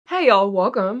Hey y'all,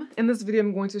 welcome. In this video,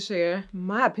 I'm going to share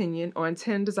my opinion on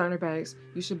 10 designer bags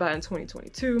you should buy in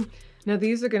 2022. Now,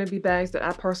 these are going to be bags that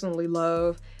I personally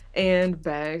love and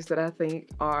bags that I think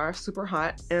are super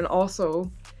hot and also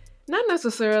not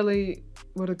necessarily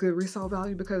with a good resale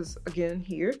value because, again,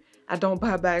 here, I don't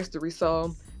buy bags to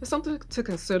resell. It's something to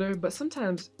consider, but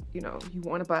sometimes, you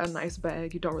want to buy a nice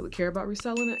bag, you don't really care about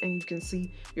reselling it, and you can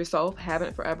see yourself having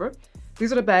it forever.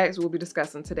 These are the bags we'll be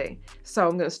discussing today. So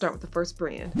I'm going to start with the first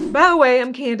brand. By the way,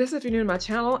 I'm Candace if you're new to my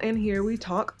channel, and here we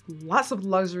talk lots of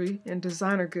luxury and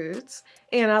designer goods.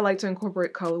 And I like to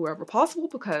incorporate color wherever possible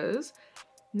because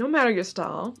no matter your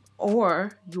style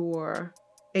or your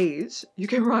age, you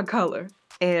can rock color.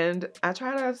 And I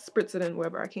try to spritz it in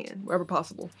wherever I can, wherever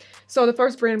possible. So the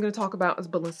first brand I'm going to talk about is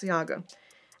Balenciaga.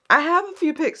 I have a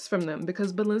few picks from them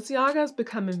because Balenciaga is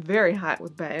becoming very hot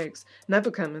with bags. Not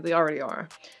becoming, they already are.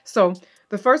 So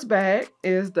the first bag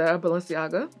is the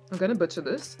Balenciaga, I'm gonna butcher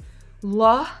this,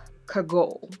 Le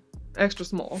Cagole, extra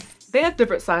small. They have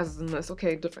different sizes in this,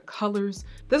 okay, different colors.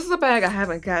 This is a bag I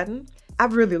haven't gotten. I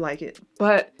really like it,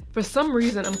 but for some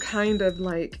reason I'm kind of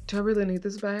like, do I really need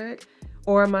this bag?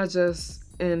 Or am I just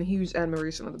in huge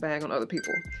admiration of the bag on other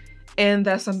people? And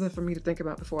that's something for me to think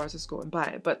about before I just go and buy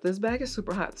it. But this bag is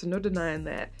super hot, so no denying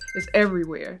that. It's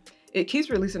everywhere. It keeps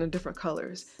releasing in different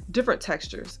colors, different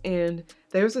textures. And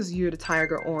there's this year, the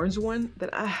tiger orange one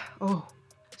that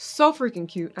so freaking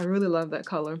cute. I really love that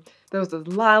color. There was this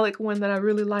lilac one that I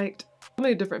really liked. So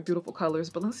many different beautiful colors.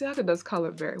 Balenciaga does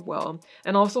color very well.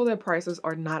 And also their prices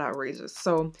are not outrageous.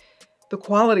 So the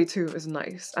quality too is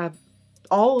nice.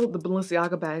 All of the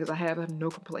Balenciaga bags I have no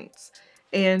complaints.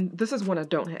 And this is one I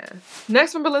don't have.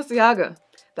 Next from Balenciaga,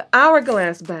 the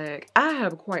Hourglass bag. I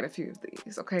have quite a few of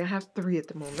these, okay? I have 3 at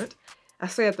the moment. I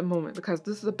say at the moment because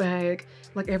this is a bag,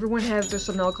 like everyone has their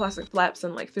Chanel classic flaps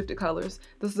in like 50 colors.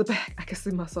 This is a bag I can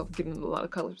see myself getting in a lot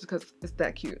of colors because it's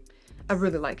that cute. I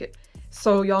really like it.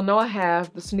 So y'all know I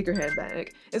have the sneakerhead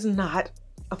bag. It's not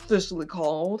officially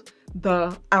called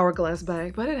the Hourglass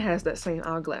bag, but it has that same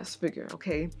hourglass figure,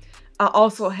 okay? I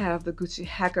also have the Gucci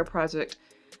Hacker Project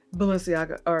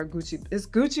Balenciaga, or Gucci. It's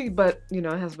Gucci, but it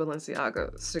has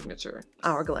Balenciaga signature,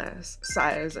 hourglass,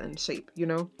 size and shape,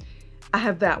 I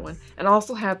have that one. And I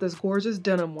also have this gorgeous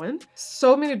denim one.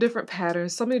 So many different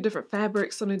patterns, so many different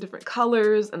fabrics, so many different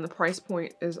colors, and the price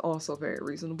point is also very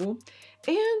reasonable.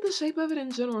 And the shape of it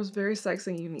in general is very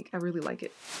sexy and unique. I really like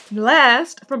it.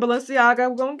 Last, from Balenciaga,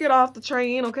 we're gonna get off the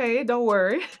train, okay? Don't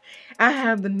worry. I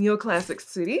have the Neoclassic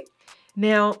City.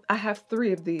 Now, I have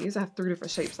 3 of these. I have 3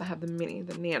 different shapes. I have the mini,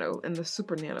 the nano, and the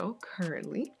super nano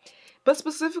currently. But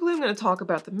specifically, I'm going to talk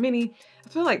about the mini. I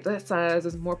feel like that size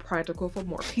is more practical for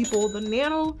more people. The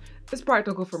nano is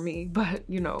practical for me, but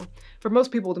for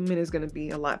most people, the mini is going to be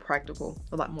a lot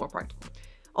more practical.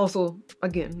 Also,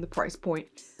 again, the price point,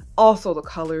 also the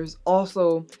colors,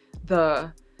 also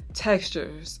the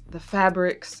textures, the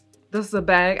fabrics. This is a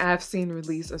bag I have seen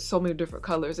released in so many different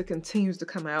colors. It continues to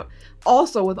come out.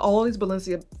 Also, with all these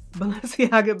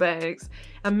Balenciaga bags,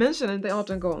 I mentioned it, they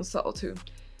often go on sale too.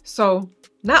 So,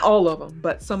 not all of them,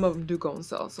 but some of them do go on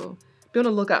sale. So, be on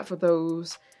the lookout for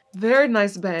those. Very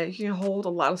nice bag. You can hold a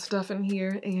lot of stuff in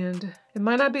here, and it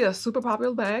might not be a super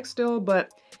popular bag still,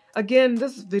 but again,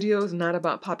 this video is not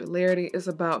about popularity. It's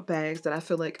about bags that I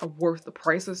feel like are worth the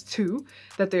prices too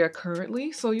that they are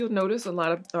currently. So you'll notice a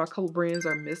lot of our couple brands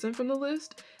are missing from the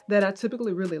list that I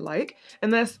typically really like.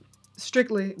 And that's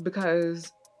strictly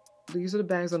because these are the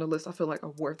bags on the list I feel like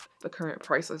are worth the current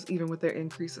prices, even with their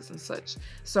increases and such.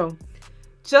 So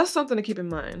just something to keep in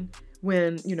mind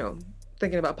when,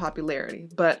 thinking about popularity.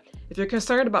 But if you're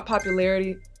concerned about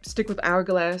popularity, stick with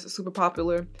Hourglass. It's super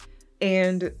popular.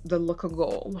 And the Le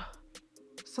Cagole.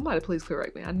 Somebody please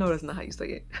correct me. I know that's not how you say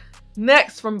it.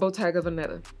 Next, from Bottega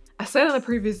Veneta. I said in a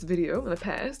previous video in the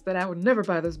past that I would never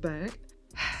buy this bag.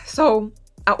 So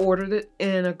I ordered it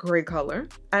in a gray color.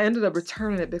 I ended up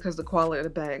returning it because the quality of the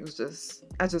bag was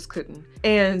I just couldn't.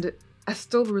 And I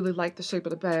still really liked the shape of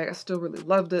the bag. I still really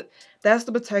loved it. That's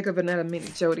the Bottega Veneta Mini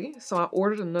Jodie. So I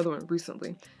ordered another one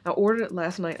recently. I ordered it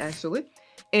last night actually.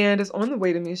 And it's on the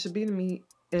way to me. It should be to me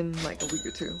in like a week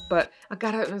or 2. But I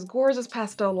got it in this gorgeous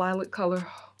pastel lilac color.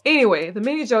 Anyway, the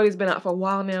Mini Jodie's been out for a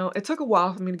while now. It took a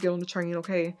while for me to get on the train,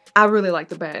 okay? I really like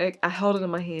the bag. I held it in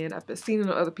my hand. I've been seeing it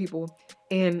on other people.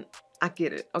 And I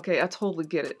get it, okay? I totally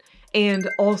get it. And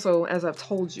also, as I've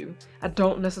told you, I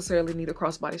don't necessarily need a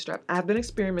crossbody strap. I've been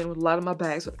experimenting with a lot of my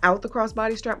bags without the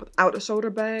crossbody strap, without a shoulder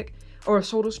bag or a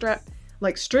shoulder strap,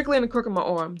 like strictly in the crook of my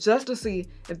arm, just to see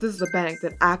if this is a bag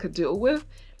that I could deal with.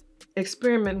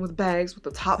 Experiment with bags with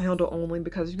the top handle only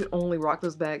because you can only rock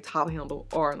this bag top handle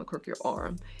or in the crook of your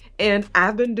arm. And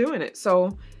I've been doing it.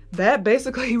 So that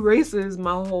basically erases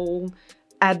my whole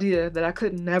idea that I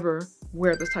could never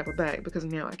wear this type of bag, because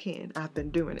now I can. I've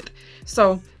been doing it.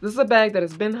 So this is a bag that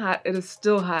has been hot. It is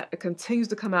still hot. It continues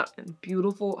to come out in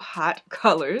beautiful hot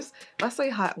colors. I say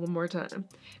hot one more time,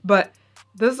 but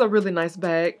this is a really nice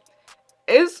bag.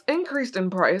 It's increased in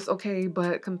price, okay,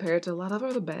 but compared to a lot of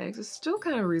other bags, it's still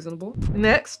kind of reasonable.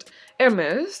 Next,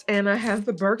 Hermes, and I have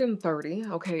the Birkin 30,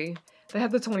 okay. They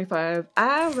have the 25.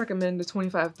 I recommend the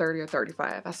 25, 30, or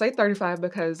 35. I say 35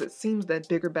 because it seems that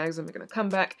bigger bags are making a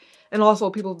comeback. And also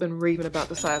people have been raving about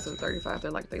the size of the 35.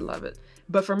 They love it.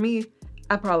 But for me,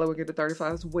 I probably would get the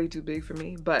 35. It's way too big for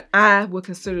me. But I would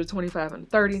consider the 25 and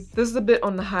 30. This is a bit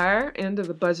on the higher end of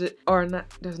the budget, or not,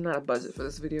 there's not a budget for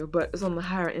this video, but it's on the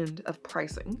higher end of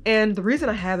pricing. And the reason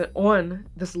I have it on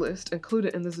this list,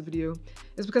 included in this video,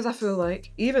 is because I feel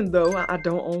like, even though I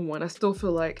don't own one, I still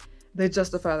feel like they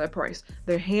justify that price.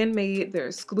 They're handmade, they're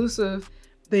exclusive,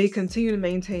 they continue to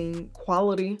maintain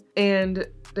quality, and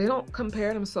they don't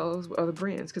compare themselves with other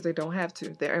brands because they don't have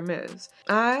to. They're Hermes.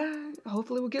 I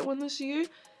hopefully will get one this year.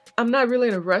 I'm not really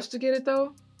in a rush to get it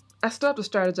though. I still have to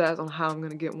strategize on how I'm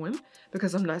gonna get one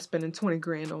because I'm not spending 20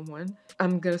 grand on one.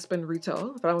 I'm gonna spend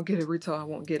retail. If I don't get it retail, I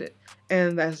won't get it.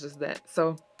 And that's just that.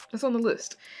 So that's on the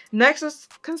list. Next is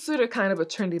considered kind of a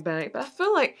trendy bag, but I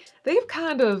feel like they've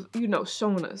kind of, you know,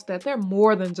 shown us that they're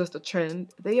more than just a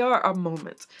trend. They are a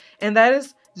moment. And that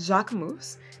is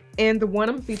Jacquemus. And the one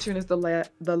I'm featuring is the Le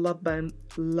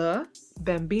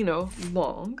Bambino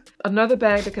Long. Another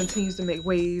bag that continues to make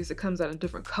waves. It comes out in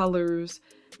different colors.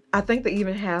 I think they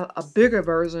even have a bigger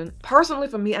version. Personally,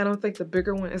 for me, I don't think the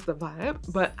bigger one is the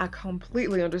vibe, but I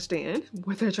completely understand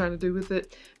what they're trying to do with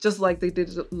it. Just like they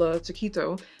did Le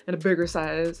Chiquito in a bigger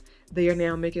size, they are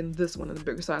now making this one in a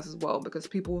bigger size as well, because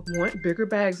people want bigger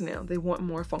bags now. They want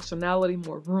more functionality,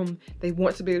 more room. They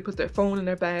want to be able to put their phone in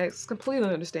their bags. It's completely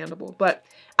understandable, but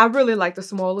I really like the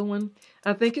smaller one.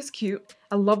 I think it's cute.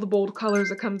 I love the bold colors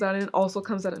it comes out in. Also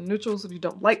comes out in neutrals if you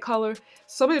don't like color.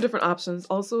 So many different options.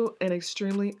 Also an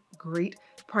extremely great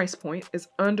price point. It's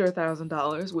under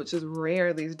 $1,000, which is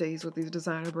rare these days with these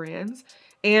designer brands.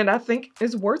 And I think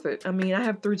it's worth it. I mean, I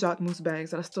have 3 Jacquemus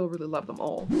bags and I still really love them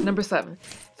all. Number 7,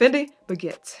 Fendi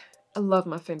Baguette. I love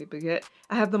my Fendi Baguette.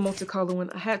 I have the multicolor one.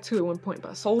 I had 2 at one point,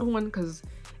 but I sold one because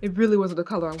it really wasn't the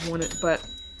color I wanted. But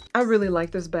I really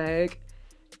like this bag.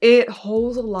 It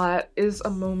holds a lot, is a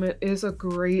moment, is a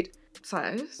great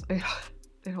size.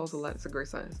 It holds a lot, it's a great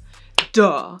size.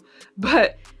 Duh.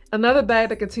 But another bag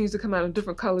that continues to come out in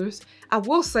different colors. I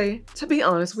will say, to be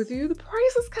honest with you, the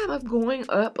price is kind of going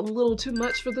up a little too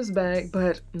much for this bag,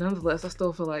 but nonetheless, I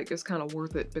still feel like it's kind of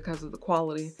worth it because of the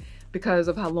quality, because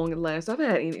of how long it lasts. I haven't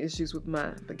had any issues with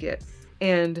my baguette.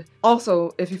 And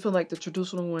also, if you feel like the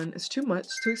traditional one is too much,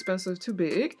 too expensive, too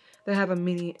big, they have a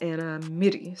mini and a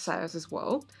midi size as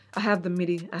well. I have the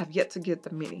midi. I have yet to get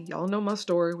the mini. Y'all know my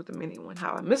story with the mini one,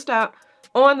 how I missed out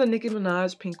on the Nicki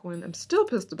Minaj pink one. I'm still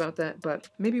pissed about that, but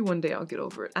maybe one day I'll get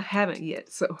over it. I haven't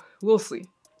yet, so we'll see.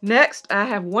 Next, I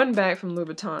have one bag from Louis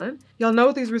Vuitton. Y'all know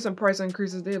with these recent price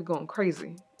increases, they have gone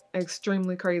crazy.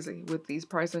 Extremely crazy with these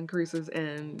price increases,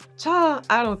 and child,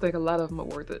 I don't think a lot of them are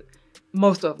worth it.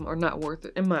 Most of them are not worth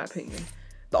it, in my opinion.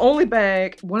 The only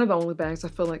bag, one of the only bags I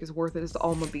feel like is worth it is the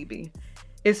Alma BB.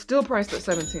 It's still priced at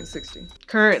 $17.60.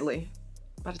 Currently,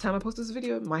 by the time I post this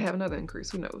video, it might have another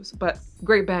increase, who knows. But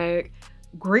great bag,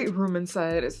 great room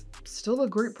inside. It's still a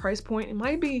great price point. It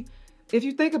might be, if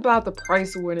you think about the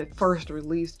price when it first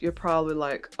released, you're probably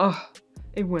like, oh,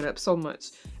 it went up so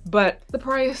much. But the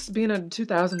price being at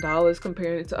 $2,000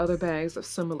 comparing it to other bags of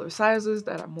similar sizes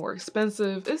that are more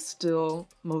expensive is still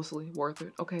mostly worth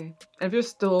it, okay? And if you're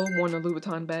still wanting a Louis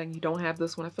Vuitton bag and you don't have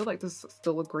this one, I feel like this is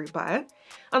still a great buy.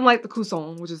 Unlike the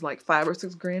Couson, which is like 5 or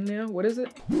 6 grand now. What is it?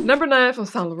 Number 9 from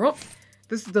Saint Laurent.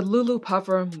 This is the Loulou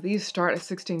Puffer. These start at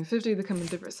 $16.50. They come in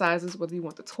different sizes, whether you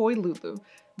want the toy Loulou,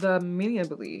 the mini, I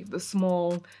believe, the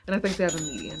small, and I think they have a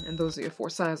medium, and those are your 4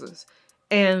 sizes.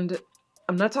 And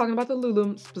I'm not talking about the Loulou,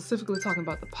 I'm specifically talking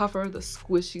about the puffer, the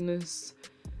squishiness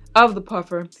of the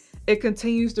puffer. It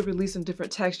continues to release in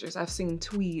different textures. I've seen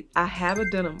tweed. I have a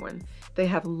denim one. They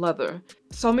have leather.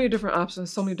 So many different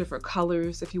options, so many different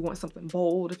colors. If you want something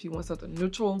bold, if you want something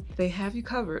neutral, they have you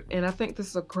covered. And I think this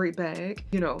is a great bag.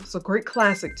 You know, it's a great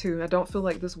classic too. I don't feel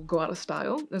like this will go out of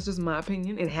style. That's just my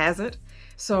opinion. It hasn't.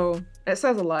 So it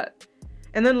says a lot.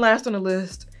 And then last on the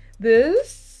list,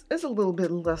 this it's a little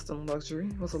bit less than luxury.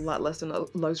 It was a lot less than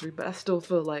luxury, but I still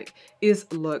feel like it's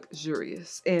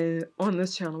luxurious. And on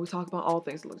this channel, we talk about all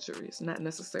things luxurious, not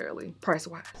necessarily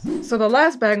price-wise. So the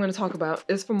last bag I'm going to talk about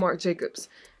is from Marc Jacobs.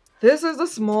 This is a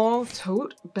small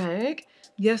tote bag.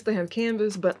 Yes, they have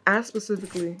canvas, but I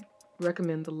specifically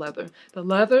recommend the leather. The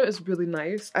leather is really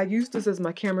nice. I use this as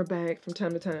my camera bag from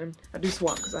time to time. I do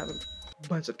swap because I have a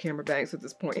bunch of camera bags at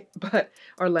this point,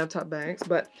 or laptop bags,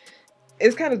 but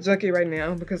it's kind of junky right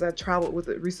now because I traveled with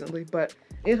it recently, but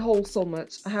it holds so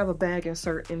much. I have a bag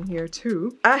insert in here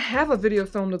too. I have a video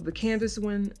filmed of the Candace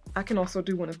one. I can also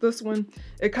do one of this one.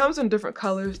 It comes in different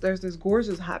colors. There's this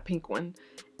gorgeous hot pink one,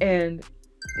 and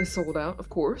it's sold out, of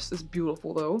course. It's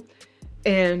beautiful though.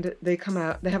 And they come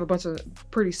out, they have a bunch of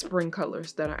pretty spring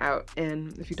colors that are out.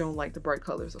 And if you don't like the bright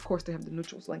colors, of course they have the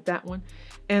neutrals like that one.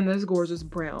 And this gorgeous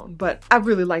brown. But I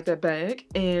really like that bag,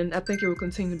 and I think it will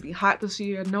continue to be hot this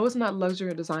year. No, it's not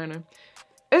luxury or designer.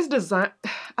 It's design.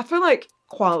 I feel like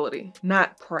quality,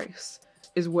 not price,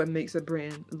 is what makes a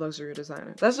brand luxury or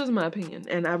designer. That's just my opinion.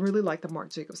 And I really like the Marc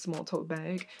Jacobs small tote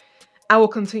bag. I will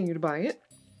continue to buy it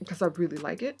because I really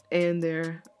like it. And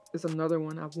there is another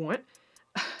one I want.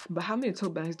 But how many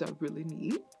tote bags do I really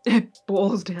need? It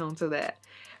boils down to that.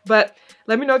 But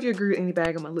let me know if you agree with any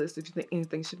bag on my list, if you think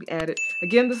anything should be added.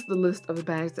 Again, this is the list of the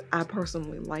bags that I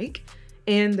personally like.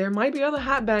 And there might be other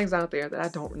hot bags out there that I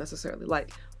don't necessarily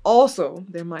like. Also,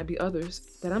 there might be others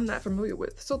that I'm not familiar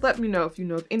with. So let me know if you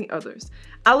know of any others.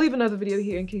 I'll leave another video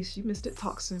here in case you missed it.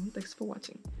 Talk soon. Thanks for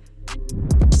watching.